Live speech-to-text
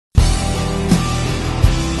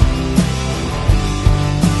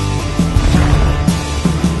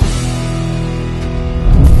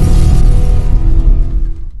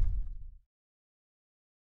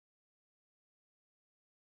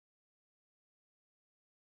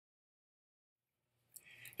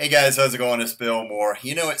Hey guys, how's it going? It's Bill Moore.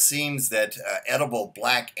 You know, it seems that edible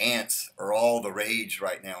black ants are all the rage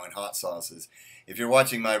right now in hot sauces. If you're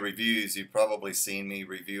watching my reviews, you've probably seen me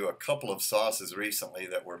review a couple of sauces recently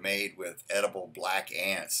that were made with edible black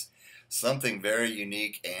ants. Something very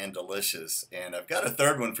unique and delicious. And I've got a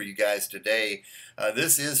third one for you guys today.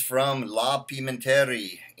 This is from La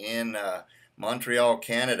Pimenterie in Montreal,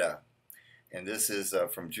 Canada. And this is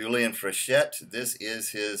from Julien Frechette. This is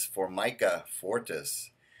his Formica Fortis.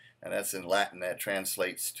 And that's in Latin. That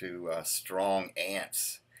translates to strong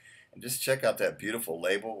ants. And just check out that beautiful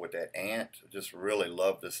label with that ant. I just really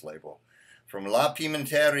love this label. From La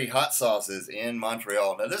Pimenterie Hot Sauces in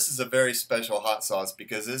Montreal. Now this is a very special hot sauce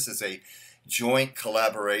because this is a joint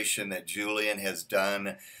collaboration that Julien has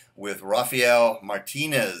done with Rafael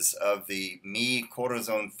Martinez of the Mi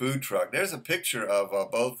Corazon food truck. There's a picture of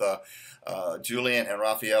both Julien and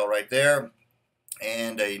Rafael right there,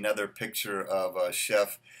 and another picture of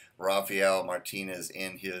Chef Rafael Martinez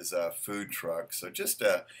in his food truck. So just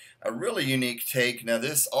a really unique take. Now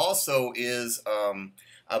this also is,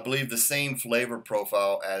 I believe, the same flavor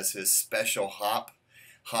profile as his special hot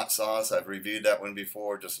sauce. I've reviewed that one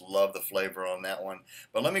before. Just love the flavor on that one.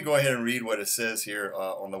 But let me go ahead and read what it says here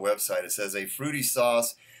on the website. It says, a fruity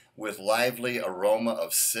sauce with lively aroma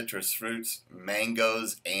of citrus fruits,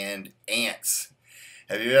 mangoes, and ants.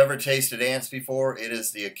 Have you ever tasted ants before? It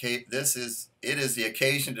is the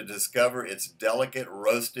occasion to discover its delicate,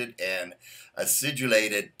 roasted, and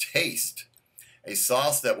acidulated taste. A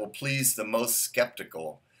sauce that will please the most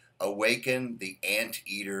skeptical. Awaken the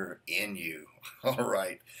anteater in you. All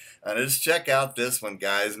right. Now just check out this one,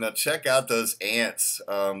 guys. Now check out those ants.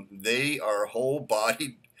 They are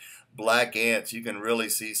whole-bodied black ants. You can really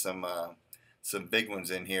see some big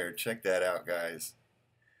ones in here. Check that out, guys.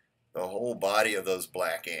 The whole body of those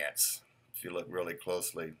black ants, if you look really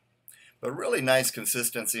closely. But really nice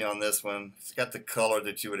consistency on this one. It's got the color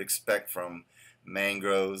that you would expect from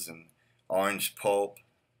mangoes and orange pulp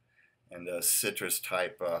and a citrus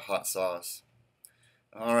type hot sauce.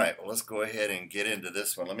 All right, well, let's go ahead and get into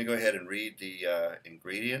this one. Let me go ahead and read the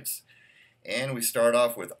ingredients. And we start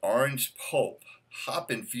off with orange pulp, hop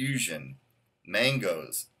infusion,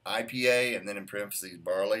 mangoes, IPA, and then in parentheses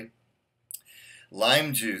barley,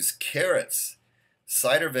 lime juice, carrots,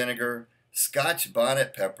 cider vinegar, Scotch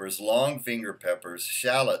bonnet peppers, long finger peppers,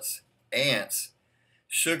 shallots, ants,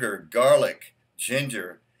 sugar, garlic,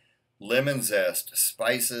 ginger, lemon zest,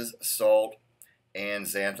 spices, salt, and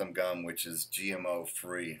xanthan gum, which is GMO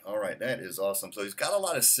free. All right, that is awesome. So he's got a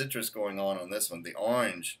lot of citrus going on this one. The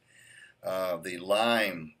orange, the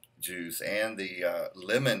lime juice, and the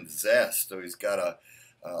lemon zest. So he's got a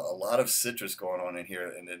lot of citrus going on in here,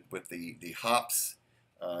 and with the hops,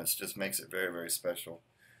 it just makes it very, very special.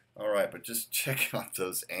 All right, but just check out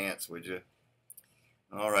those ants, would you?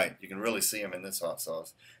 All right, you can really see them in this hot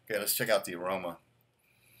sauce. Okay, let's check out the aroma.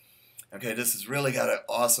 Okay, this has really got an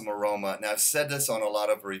awesome aroma. Now, I've said this on a lot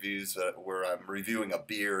of reviews where I'm reviewing a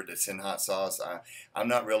beer that's in hot sauce. I'm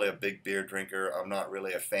not really a big beer drinker. I'm not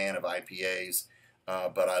really a fan of IPAs,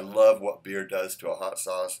 but I love what beer does to a hot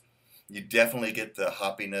sauce. You definitely get the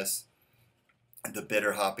hoppiness, the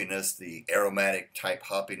bitter hoppiness, the aromatic type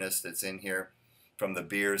hoppiness that's in here from the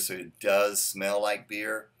beer, so it does smell like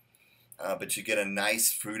beer, but you get a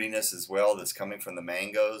nice fruitiness as well that's coming from the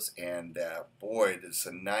mangoes, and boy, there's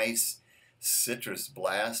a nice citrus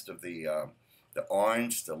blast of the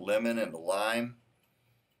orange, the lemon, and the lime.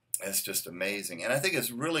 It's just amazing, and I think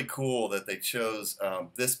it's really cool that they chose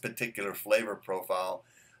this particular flavor profile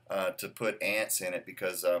to put ants in it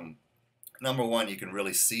because number one, you can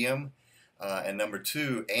really see them, and number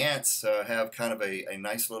two, ants have kind of a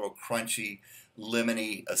nice little crunchy,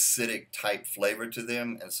 lemony, acidic type flavor to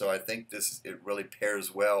them, and so I think it really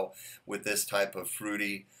pairs well with this type of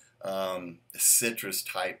fruity, citrus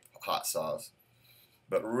type hot sauce.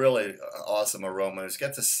 But really awesome aroma. It's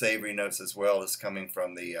got the savory notes as well that's coming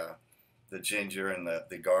from the ginger and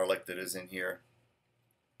the garlic that is in here.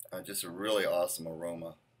 Just a really awesome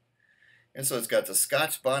aroma. And so it's got the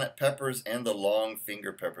Scotch bonnet peppers and the long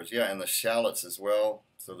finger peppers. Yeah, and the shallots as well.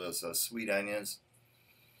 So those sweet onions.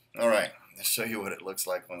 All right, let's show you what it looks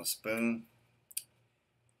like on a spoon.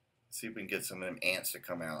 See if we can get some of them ants to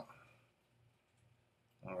come out.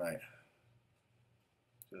 All right.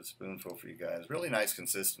 Do a spoonful for you guys. Really nice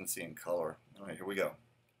consistency and color. All right, here we go.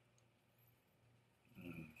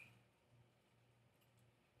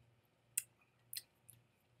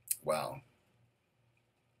 Wow.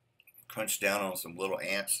 Crunch down on some little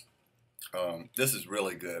ants. This is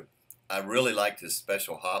really good. I really like this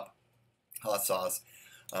special hot sauce.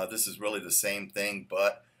 This is really the same thing,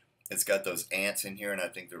 but It's got those ants in here, and I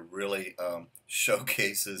think they're really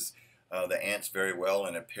showcases the ants very well,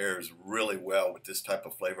 and it pairs really well with this type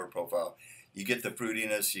of flavor profile. You get the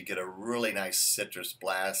fruitiness, you get a really nice citrus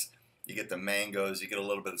blast, you get the mangoes, you get a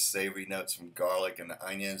little bit of savory notes from garlic and the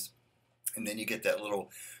onions, and then you get that little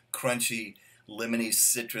crunchy, lemony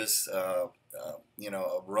citrus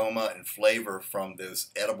aroma and flavor from those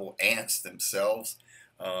edible ants themselves.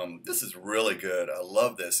 This is really good. I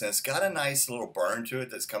love this. And it's got a nice little burn to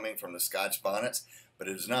it that's coming from the Scotch bonnets, but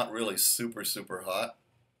it is not really super, super hot.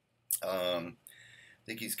 I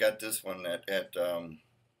think he's got this one at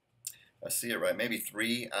I see it right, maybe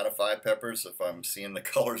 3 out of 5 peppers if I'm seeing the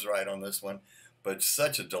colors right on this one. But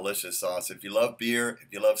such a delicious sauce. If you love beer, if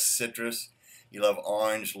you love citrus, you love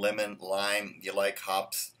orange, lemon, lime, you like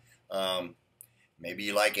hops, maybe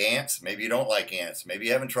you like ants, maybe you don't like ants, maybe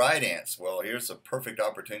you haven't tried ants. Well, here's a perfect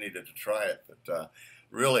opportunity to try it. But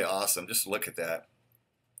really awesome. Just look at that.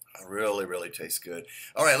 Really, really tastes good.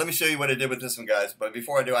 All right, let me show you what I did with this one, guys. But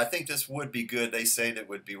before I do, I think this would be good. They say that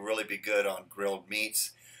would really be good on grilled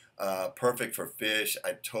meats. Perfect for fish.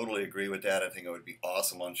 I totally agree with that. I think it would be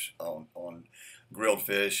awesome on grilled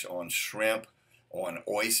fish, on shrimp, on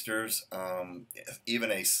oysters,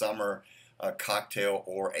 even a summer cocktail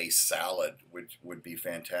or a salad, which would be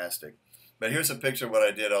fantastic. But here's a picture of what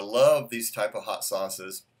I did. I love these type of hot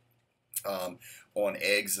sauces on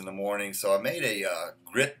eggs in the morning. So I made a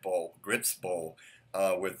grits bowl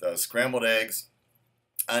with scrambled eggs,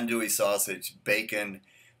 andouille sausage, bacon,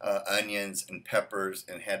 onions, and peppers,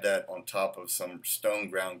 and had that on top of some stone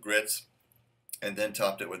ground grits, and then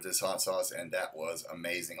topped it with this hot sauce, and that was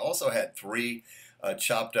amazing. Also had 3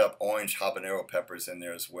 chopped up orange habanero peppers in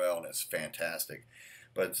there as well, and it's fantastic.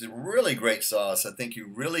 But it's a really great sauce. I think you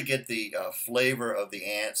really get the flavor of the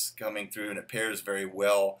ants coming through, and it pairs very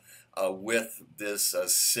well with this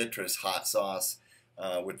citrus hot sauce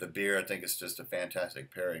with the beer. I think it's just a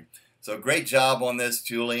fantastic pairing. So great job on this,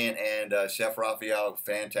 Julian and Chef Raphael.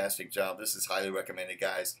 Fantastic job. This is highly recommended,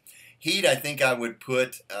 guys. Heat, I think I would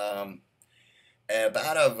put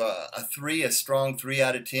about a strong 3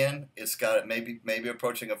 out of 10. It's got maybe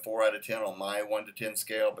approaching a 4 out of 10 on my 1 to 10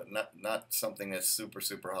 scale, but not something that's super,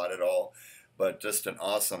 super hot at all. But just an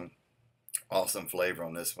awesome flavor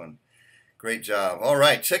on this one. Great job. All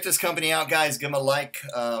right, check this company out, guys. Give them a like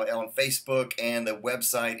on Facebook, and the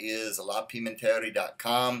website is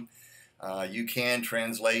lapimenterie.com. You can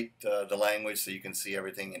translate the language so you can see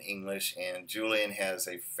everything in English, and Julian has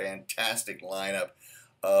a fantastic lineup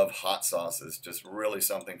of hot sauces, just really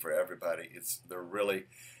something for everybody. They're really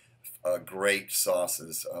great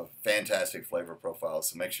sauces, fantastic flavor profiles,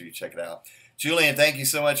 so make sure you check it out. Julian, thank you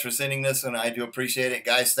so much for sending this, and I do appreciate it.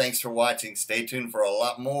 Guys, thanks for watching. Stay tuned for a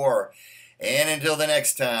lot more, and until the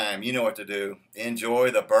next time, you know what to do.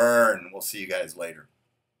 Enjoy the burn. We'll see you guys later.